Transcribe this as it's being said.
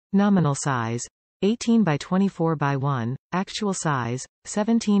Nominal size 18 by 24 by 1, actual size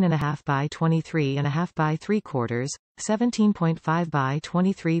 17.5 by 23.5 by 3/4, 17.5 by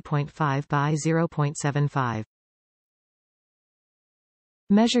 23.5 by 0.75.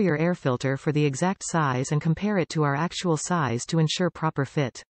 Measure your air filter for the exact size and compare it to our actual size to ensure proper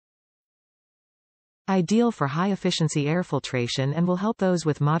fit. Ideal for high-efficiency air filtration and will help those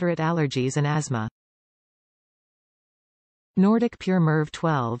with moderate allergies and asthma. Nordic Pure MERV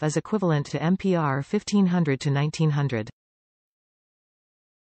 12 is equivalent to MPR 1500 to 1900.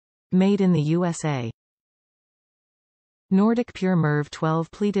 Made in the USA. Nordic Pure MERV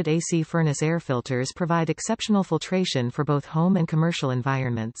 12 pleated AC furnace air filters provide exceptional filtration for both home and commercial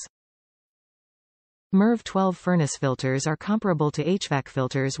environments. MERV 12 furnace filters are comparable to HVAC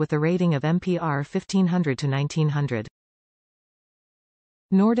filters with a rating of MPR 1500 to 1900.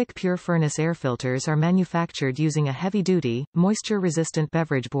 Nordic Pure furnace air filters are manufactured using a heavy-duty, moisture-resistant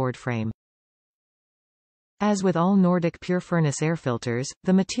beverage board frame. As with all Nordic Pure furnace air filters,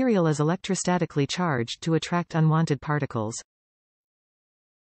 the material is electrostatically charged to attract unwanted particles.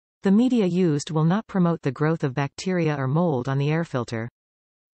 The media used will not promote the growth of bacteria or mold on the air filter.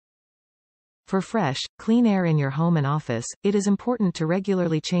 For fresh, clean air in your home and office, it is important to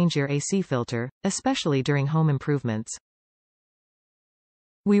regularly change your AC filter, especially during home improvements.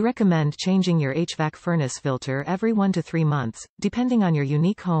 We recommend changing your HVAC furnace filter every 1 to 3 months, depending on your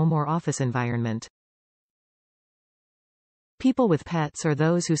unique home or office environment. People with pets or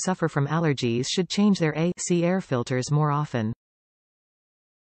those who suffer from allergies should change their AC air filters more often.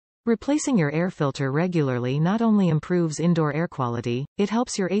 Replacing your air filter regularly not only improves indoor air quality, it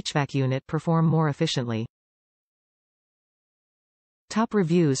helps your HVAC unit perform more efficiently. Top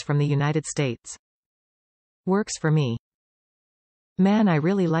reviews from the United States. Works for me. Man, I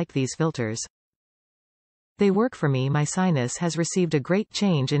really like these filters. They work for me. My sinus has received a great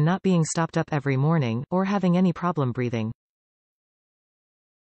change in not being stopped up every morning, or having any problem breathing.